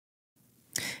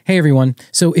Hey everyone.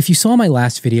 So if you saw my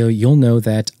last video, you'll know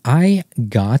that I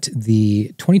got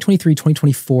the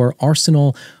 2023-2024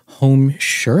 Arsenal home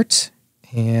shirt,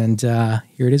 and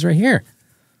here it is right here.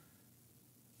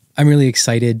 I'm really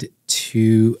excited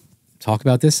to talk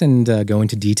about this and go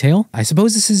into detail. I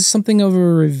suppose this is something of a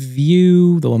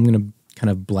review, though I'm going to kind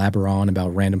of blabber on about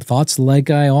random thoughts like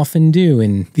I often do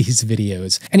in these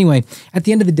videos. Anyway, at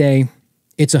the end of the day,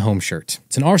 it's a home shirt.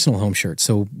 It's an Arsenal home shirt.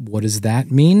 So what does that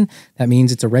mean? That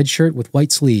means it's a red shirt with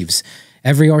white sleeves.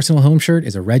 Every Arsenal home shirt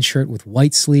is a red shirt with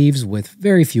white sleeves, with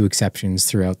very few exceptions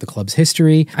throughout the club's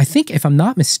history. I think, if I'm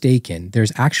not mistaken,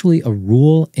 there's actually a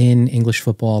rule in English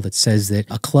football that says that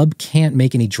a club can't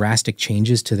make any drastic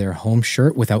changes to their home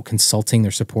shirt without consulting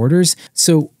their supporters.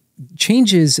 So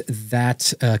changes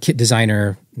that a kit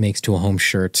designer makes to a home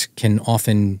shirt can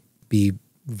often be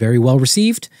very well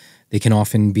received. They can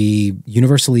often be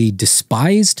universally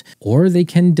despised, or they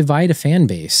can divide a fan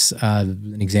base.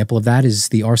 An example of that is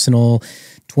the Arsenal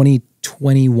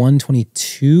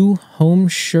 2021-22 home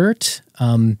shirt.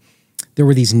 There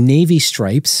were these navy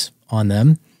stripes on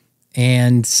them,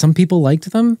 and some people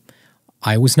liked them.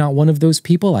 I was not one of those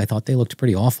people. I thought they looked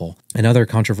pretty awful. Another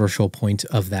controversial point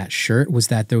of that shirt was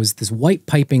that there was this white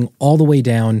piping all the way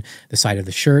down the side of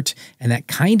the shirt, and that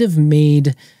kind of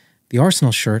made the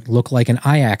Arsenal shirt look like an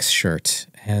Ajax shirt.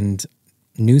 And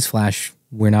newsflash,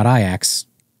 we're not Ajax,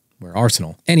 we're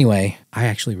Arsenal. Anyway, I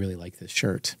actually really like this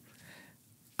shirt.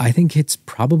 I think it's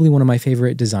probably one of my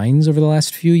favorite designs over the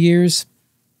last few years.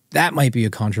 That might be a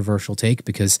controversial take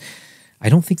because I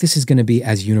don't think this is going to be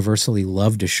as universally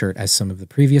loved a shirt as some of the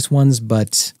previous ones,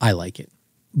 but I like it.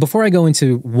 Before I go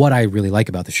into what I really like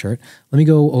about the shirt, let me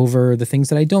go over the things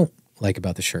that I don't like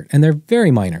about the shirt, and they're very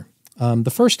minor.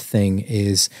 The first thing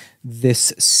is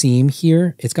this seam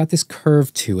here. It's got this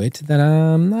curve to it that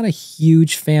I'm not a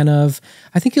huge fan of.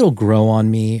 I think it'll grow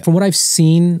on me. From what I've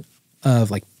seen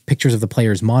of like pictures of the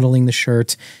players modeling the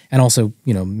shirt, and also,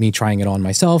 you know, me trying it on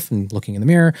myself and looking in the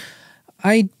mirror,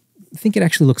 I think it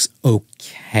actually looks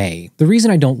okay. The reason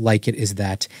I don't like it is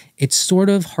that it sort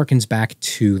of harkens back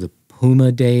to the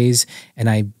Puma days, and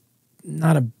I'm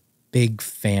not a big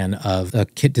fan of a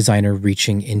kit designer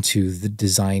reaching into the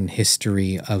design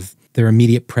history of their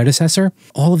immediate predecessor.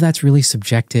 All of that's really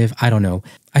subjective. I don't know.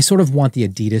 I sort of want the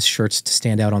Adidas shirts to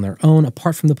stand out on their own,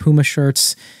 apart from the Puma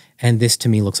shirts, and this to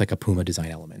me looks like a Puma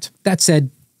design element. That said,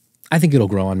 I think it'll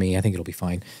grow on me. I think it'll be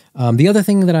fine. The other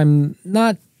thing that I'm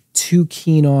not too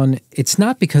keen on, it's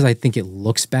not because I think it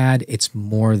looks bad. It's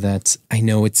more that I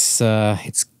know it's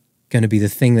going to be the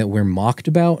thing that we're mocked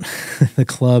about, the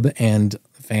club and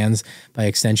fans by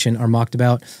extension are mocked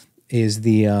about, is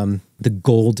the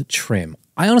gold trim.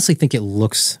 I honestly think it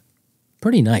looks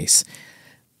pretty nice,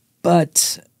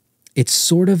 but it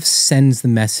sort of sends the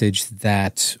message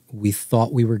that we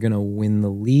thought we were going to win the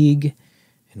league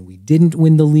and we didn't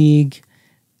win the league,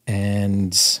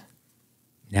 and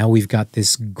now we've got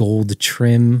this gold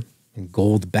trim and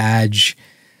gold badge,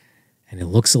 and it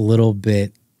looks a little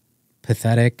bit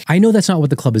pathetic. I know that's not what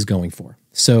the club is going for.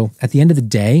 So at the end of the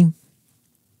day,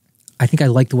 I think I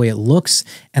like the way it looks,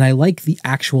 and I like the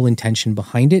actual intention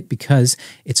behind it because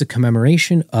it's a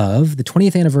commemoration of the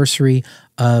 20th anniversary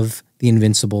of the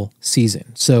Invincible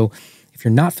season. So if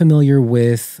you're not familiar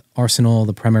with Arsenal,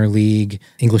 the Premier League,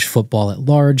 English football at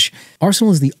large,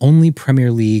 Arsenal is the only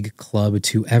Premier League club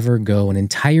to ever go an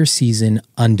entire season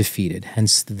undefeated,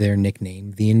 hence their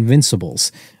nickname, the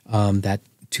Invincibles. That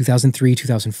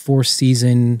 2003-2004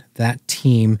 season, that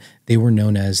team, they were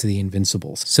known as the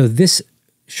Invincibles. So this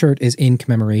shirt is in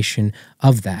commemoration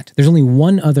of that. There's only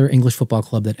one other English football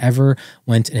club that ever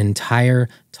went an entire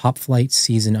top flight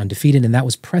season undefeated, and that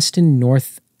was Preston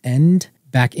North End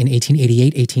back in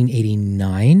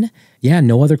 1888-1889. Yeah,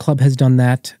 no other club has done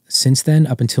that since then,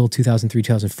 up until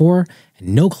 2003-2004, and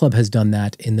no club has done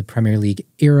that in the Premier League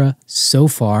era so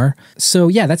far. So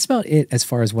yeah, that's about it as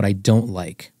far as what I don't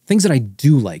like. Things that I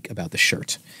do like about the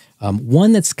shirt.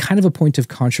 One that's kind of a point of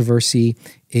controversy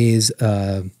is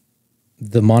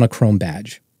the monochrome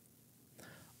badge.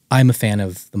 I'm a fan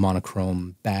of the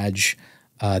monochrome badge.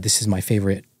 This is my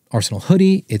favorite Arsenal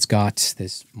hoodie. It's got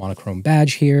this monochrome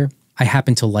badge here. I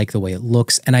happen to like the way it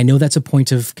looks, and I know that's a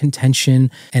point of contention,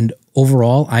 and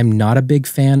overall, I'm not a big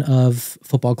fan of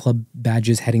football club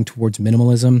badges heading towards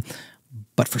minimalism,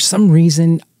 but for some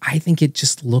reason, I think it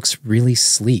just looks really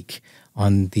sleek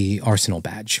on the Arsenal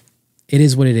badge. It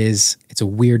is what it is. It's a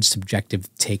weird subjective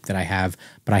take that I have,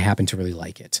 but I happen to really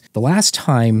like it. The last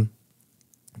time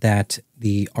that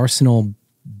the Arsenal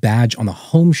badge on the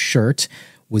home shirt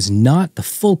was not the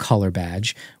full color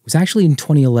badge. It was actually in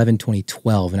 2011,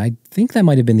 2012. And I think that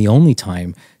might have been the only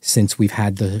time since we've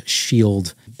had the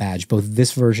Shield badge, both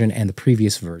this version and the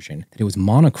previous version, that it was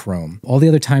monochrome. All the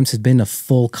other times has been a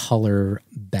full color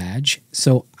badge.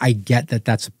 So I get that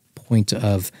that's a point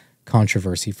of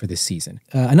controversy for this season.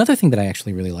 Another thing that I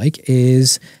actually really like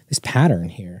is this pattern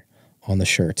here on the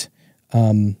shirt.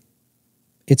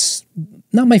 It's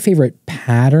not my favorite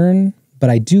pattern, but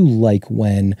I do like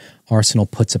when Arsenal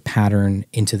puts a pattern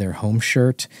into their home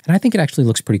shirt, and I think it actually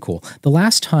looks pretty cool. The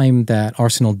last time that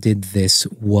Arsenal did this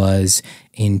was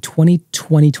in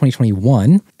 2020,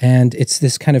 2021, and it's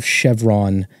this kind of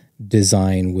chevron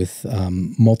design with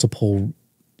multiple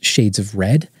shades of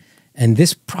red, and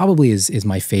this probably is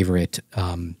my favorite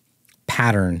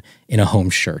pattern in a home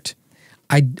shirt.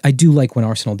 I do like when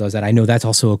Arsenal does that. I know that's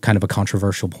also kind of a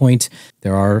controversial point.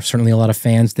 There are certainly a lot of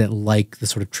fans that like the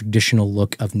sort of traditional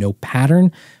look of no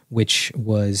pattern, which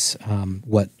was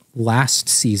what last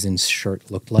season's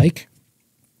shirt looked like.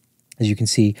 As you can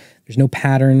see, there's no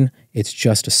pattern. It's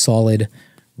just a solid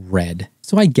red.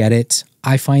 So I get it.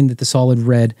 I find that the solid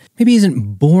red maybe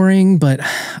isn't boring, but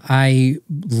I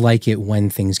like it when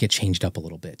things get changed up a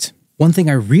little bit. One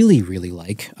thing I really, really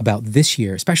like about this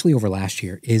year, especially over last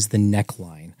year, is the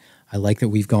neckline. I like that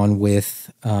we've gone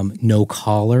with no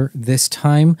collar this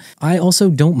time. I also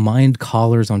don't mind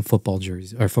collars on football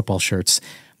jerseys or football shirts,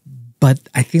 but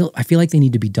I feel like they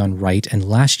need to be done right. And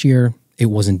last year, it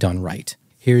wasn't done right.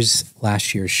 Here's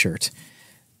last year's shirt.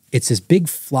 It's this big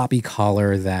floppy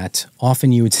collar that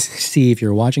often you would see if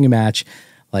you're watching a match.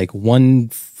 Like one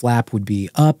flap would be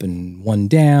up and one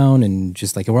down, and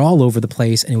just like we're all over the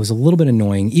place. And it was a little bit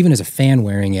annoying. Even as a fan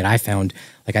wearing it, I found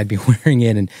like I'd be wearing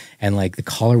it and like the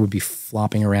collar would be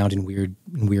flopping around in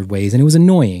weird ways. And it was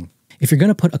annoying. If you're going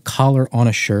to put a collar on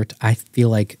a shirt, I feel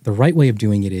like the right way of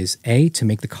doing it is A, to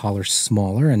make the collar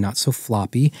smaller and not so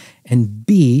floppy, and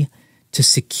B, to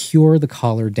secure the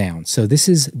collar down. So this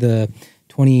is the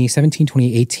 2017,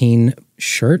 2018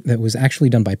 shirt that was actually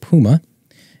done by Puma.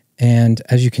 And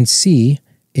as you can see,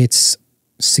 it's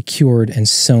secured and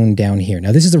sewn down here.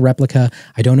 Now, this is a replica.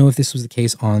 I don't know if this was the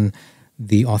case on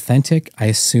the authentic. I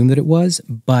assume that it was,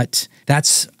 but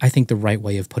that's, I think, the right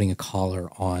way of putting a collar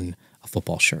on a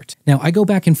football shirt. Now, I go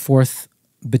back and forth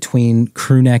between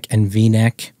crew neck and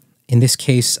V-neck. In this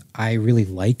case, I really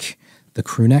like the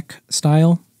crew neck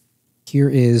style. Here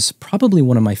is probably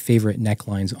one of my favorite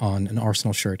necklines on an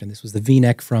Arsenal shirt, and this was the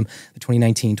V-neck from the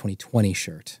 2019-2020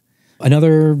 shirt.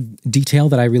 Another detail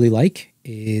that I really like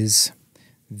is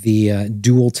the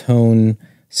dual tone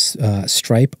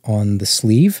stripe on the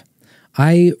sleeve.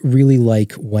 I really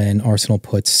like when Arsenal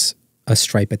puts a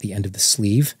stripe at the end of the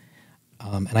sleeve.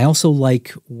 And I also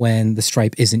like when the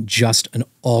stripe isn't just an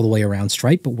all the way around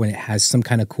stripe, but when it has some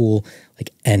kind of cool like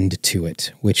end to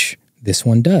it, which this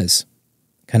one does.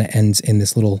 Kind of ends in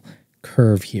this little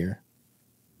curve here.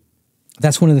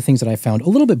 That's one of the things that I found a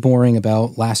little bit boring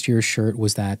about last year's shirt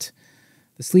was that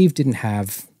the sleeve didn't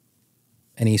have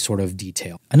any sort of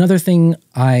detail. Another thing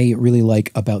I really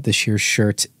like about this year's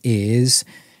shirt is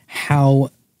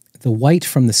how the white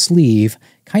from the sleeve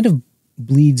kind of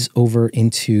bleeds over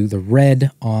into the red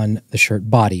on the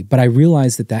shirt body. But I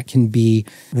realize that that can be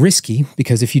risky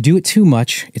because if you do it too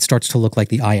much, it starts to look like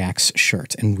the Ajax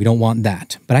shirt, and we don't want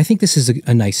that. But I think this is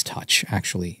a nice touch,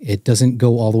 actually. It doesn't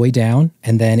go all the way down,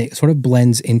 and then it sort of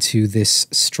blends into this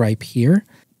stripe here.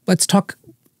 Let's talk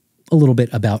a little bit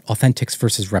about authentics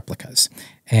versus replicas.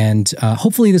 And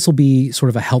hopefully this will be sort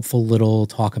of a helpful little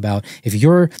talk about if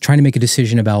you're trying to make a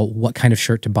decision about what kind of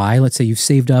shirt to buy. Let's say you've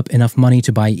saved up enough money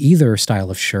to buy either style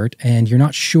of shirt and you're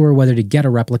not sure whether to get a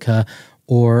replica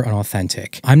or an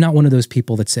authentic. I'm not one of those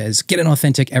people that says get an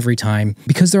authentic every time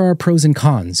because there are pros and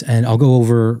cons, and I'll go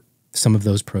over some of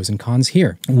those pros and cons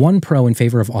here. One pro in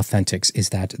favor of authentics is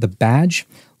that the badge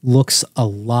looks a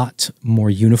lot more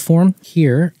uniform.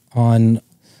 Here on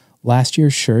last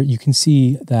year's shirt, you can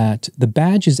see that the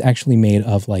badge is actually made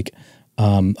of like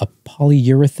a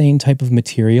polyurethane type of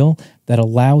material that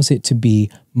allows it to be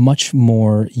much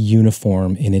more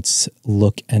uniform in its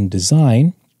look and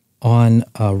design. On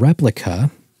a replica,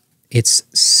 it's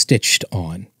stitched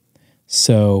on.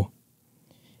 So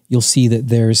you'll see that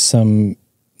there's some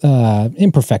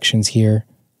imperfections here.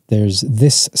 There's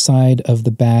this side of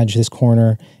the badge, this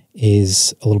corner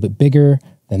is a little bit bigger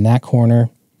than that corner.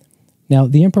 Now,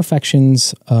 the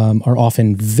imperfections are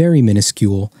often very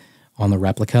minuscule on the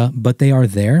replica, but they are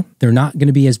there. They're not going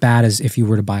to be as bad as if you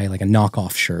were to buy like a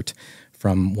knockoff shirt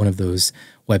from one of those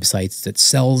websites that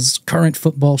sells current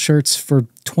football shirts for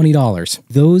 $20.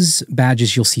 Those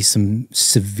badges, you'll see some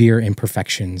severe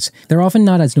imperfections. They're often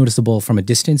not as noticeable from a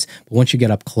distance, but once you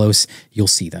get up close, you'll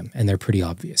see them, and they're pretty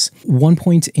obvious. One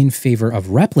point in favor of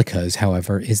replicas,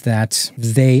 however, is that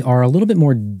they are a little bit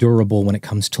more durable when it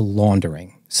comes to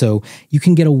laundering. So you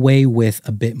can get away with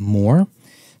a bit more.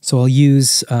 So I'll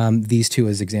use these two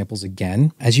as examples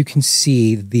again. As you can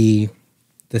see, the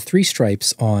 3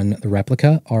 stripes on the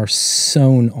replica are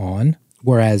sewn on,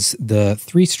 whereas the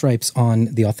 3 stripes on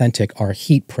the authentic are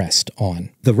heat pressed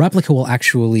on. The replica will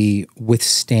actually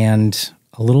withstand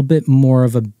a little bit more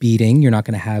of a beating. You're not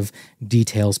going to have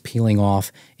details peeling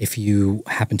off if you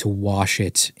happen to wash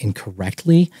it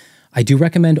incorrectly. I do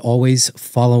recommend always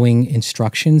following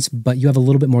instructions, but you have a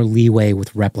little bit more leeway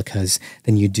with replicas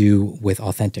than you do with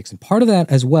authentics. And part of that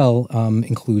as well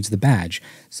includes the badge.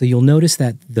 So you'll notice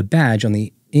that the badge on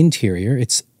the interior,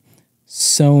 it's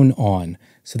sewn on.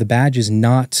 So the badge is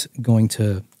not going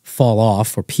to fall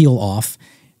off or peel off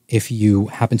if you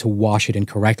happen to wash it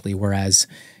incorrectly, whereas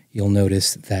you'll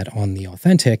notice that on the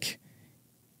authentic,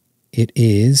 it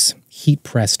is heat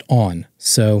pressed on.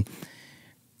 So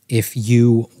if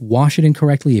you wash it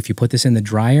incorrectly, if you put this in the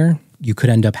dryer, you could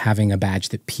end up having a badge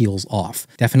that peels off.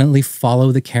 Definitely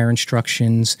follow the care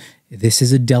instructions. This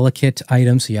is a delicate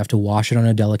item, so you have to wash it on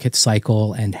a delicate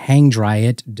cycle and hang dry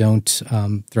it. Don't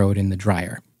throw it in the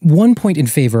dryer. One point in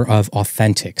favor of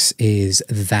authentics is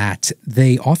that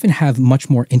they often have much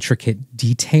more intricate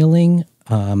detailing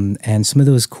and some of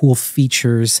those cool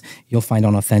features you'll find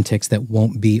on authentics that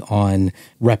won't be on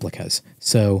replicas.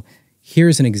 So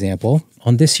here's an example.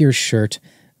 On this year's shirt,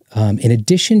 in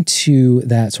addition to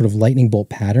that sort of lightning bolt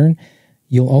pattern,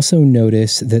 you'll also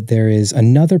notice that there is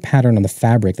another pattern on the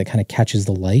fabric that kind of catches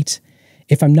the light.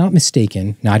 If I'm not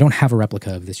mistaken, now I don't have a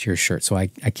replica of this year's shirt, so I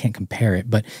can't compare it,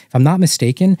 but if I'm not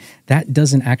mistaken, that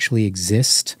doesn't actually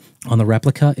exist on the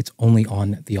replica. It's only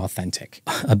on the authentic.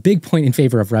 A big point in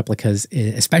favor of replicas,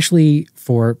 especially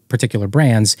for particular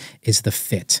brands, is the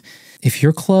fit. If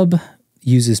your club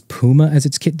uses Puma as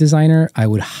its kit designer, I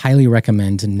would highly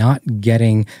recommend not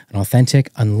getting an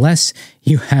authentic unless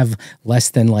you have less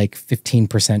than like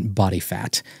 15% body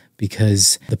fat,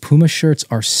 because the Puma shirts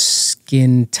are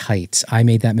skin tight. I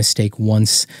made that mistake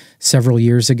once several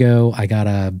years ago. I got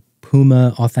a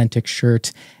Puma authentic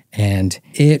shirt and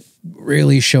it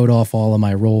really showed off all of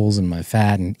my rolls and my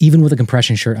fat. And even with a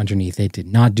compression shirt underneath, it did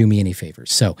not do me any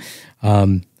favors. So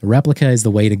the replica is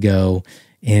the way to go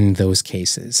in those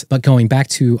cases. But going back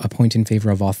to a point in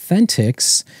favor of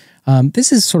authentics,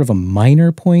 this is sort of a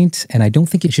minor point, and I don't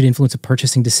think it should influence a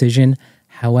purchasing decision.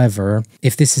 However,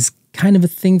 if this is kind of a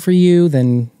thing for you,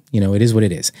 then, you know, it is what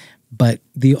it is. But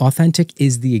the authentic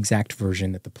is the exact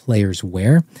version that the players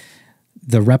wear.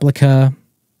 The replica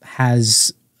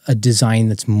has a design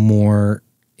that's more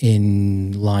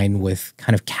in line with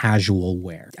kind of casual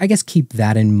wear. I guess keep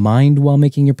that in mind while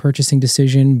making your purchasing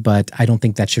decision, but I don't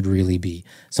think that should really be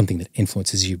something that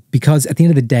influences you, because at the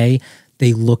end of the day,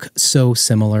 they look so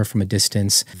similar from a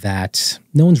distance that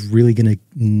no one's really going to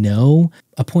know.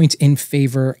 A point in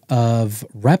favor of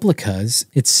replicas,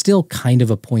 it's still kind of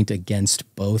a point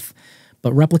against both,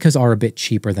 but replicas are a bit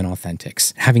cheaper than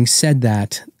authentics. Having said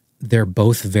that, they're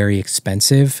both very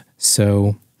expensive,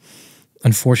 so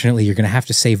unfortunately, you're going to have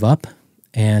to save up.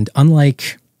 And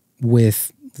unlike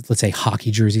with, let's say,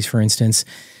 hockey jerseys, for instance,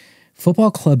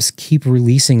 football clubs keep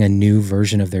releasing a new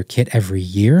version of their kit every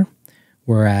year.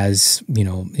 Whereas, you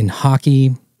know, in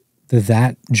hockey,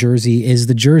 that jersey is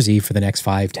the jersey for the next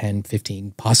 5, 10,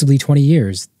 15, possibly 20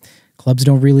 years. Clubs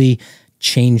don't really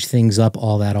change things up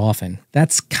all that often.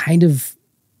 That's kind of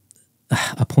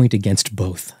a point against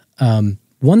both.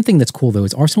 One thing that's cool, though,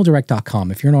 is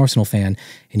ArsenalDirect.com. If you're an Arsenal fan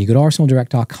and you go to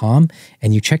ArsenalDirect.com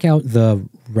and you check out the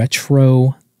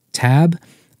retro tab,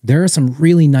 there are some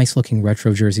really nice looking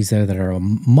retro jerseys there that are a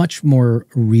much more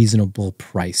reasonable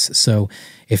price. So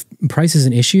if price is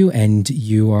an issue and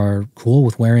you are cool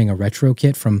with wearing a retro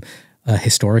kit from a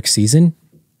historic season,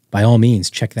 by all means,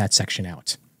 check that section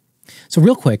out. So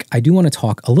real quick, I do want to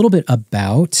talk a little bit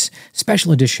about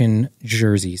special edition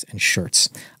jerseys and shirts.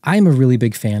 I'm a really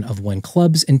big fan of when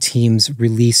clubs and teams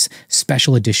release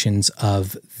special editions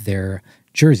of their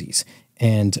jerseys.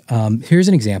 And here's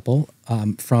an example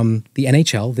from the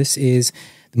NHL. This is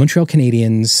the Montreal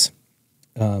Canadiens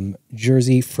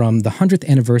jersey from the 100th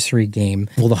anniversary game,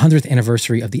 well, the 100th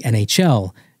anniversary of the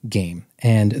NHL game.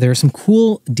 And there are some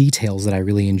cool details that I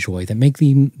really enjoy that make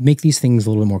these things a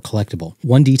little bit more collectible.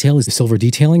 One detail is the silver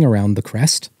detailing around the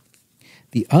crest.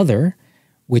 The other,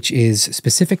 which is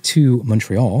specific to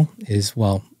Montreal, is,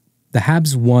 well, The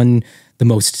Habs won the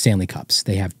most Stanley Cups.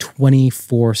 They have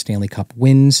 24 Stanley Cup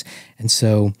wins, and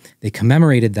so they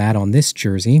commemorated that on this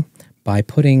jersey by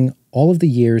putting all of the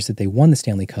years that they won the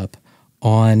Stanley Cup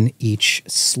on each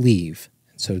sleeve.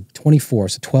 So 24,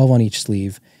 so 12 on each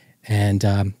sleeve, and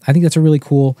I think that's a really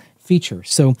cool feature.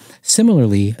 So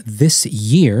similarly, this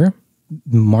year,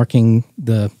 marking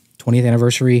the 20th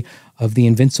anniversary of the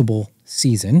Invincible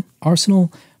season,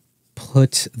 Arsenal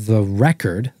put the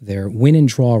record, their win and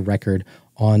draw record,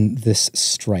 on this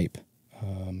stripe.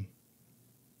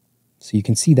 So you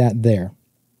can see that there.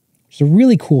 It's a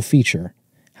really cool feature.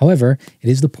 However, it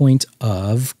is the point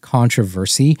of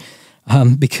controversy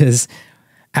because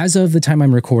as of the time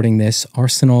I'm recording this,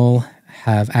 Arsenal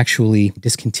have actually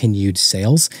discontinued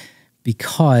sales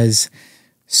because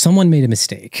someone made a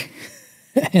mistake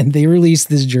and they released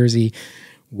this jersey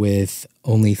with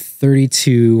only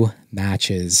 32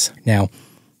 matches. Now,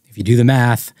 if you do the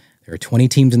math, there are 20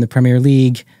 teams in the Premier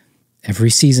League. Every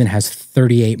season has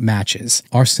 38 matches.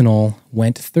 Arsenal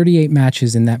went 38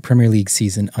 matches in that Premier League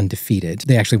season undefeated.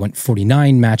 They actually went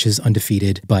 49 matches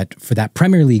undefeated, but for that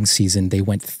Premier League season, they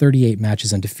went 38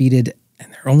 matches undefeated,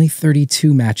 and there are only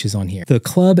 32 matches on here. The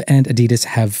club and Adidas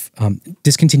have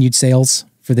discontinued sales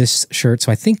for this shirt,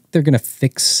 so I think they're going to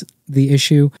fix the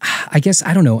issue. I guess,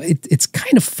 I don't know, it's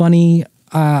kind of funny.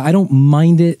 I don't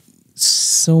mind it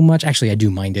so much. Actually, I do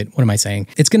mind it. What am I saying?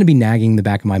 It's going to be nagging the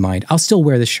back of my mind. I'll still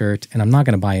wear the shirt, and I'm not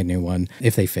going to buy a new one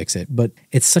if they fix it. But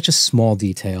it's such a small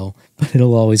detail, but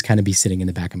it'll always kind of be sitting in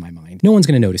the back of my mind. No one's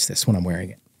going to notice this when I'm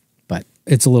wearing it, but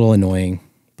it's a little annoying.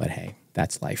 But hey,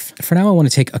 that's life. For now, I want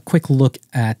to take a quick look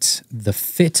at the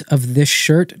fit of this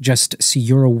shirt, just so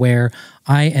you're aware.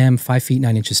 I am 5 feet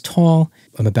 9 inches tall.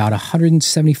 I'm about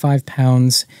 175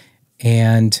 pounds,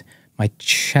 and my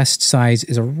chest size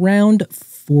is around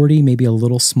 40, maybe a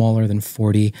little smaller than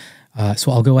 40.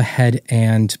 So I'll go ahead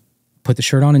and put the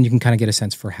shirt on and you can kind of get a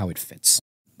sense for how it fits.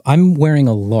 I'm wearing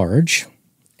a large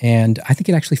and I think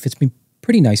it actually fits me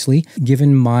pretty nicely.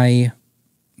 Given my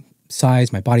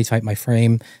size, my body type, my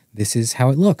frame, this is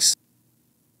how it looks.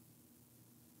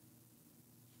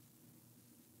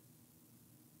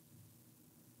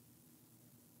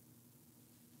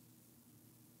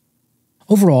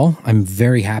 Overall, I'm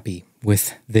very happy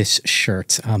with this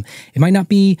shirt. It might not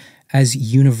be as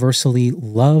universally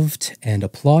loved and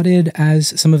applauded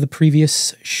as some of the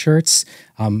previous shirts,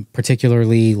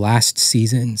 particularly last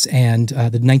season's and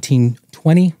the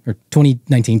 1920 or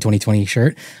 2019-2020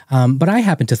 shirt. But I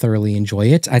happen to thoroughly enjoy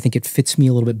it. I think it fits me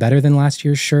a little bit better than last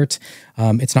year's shirt.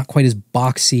 It's not quite as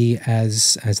boxy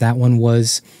as that one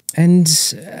was. And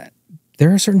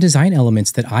there are certain design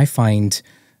elements that I find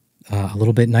a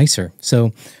little bit nicer.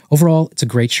 So overall, it's a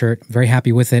great shirt. Very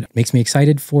happy with it. Makes me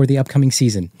excited for the upcoming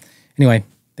season. Anyway,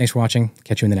 thanks for watching.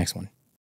 Catch you in the next one.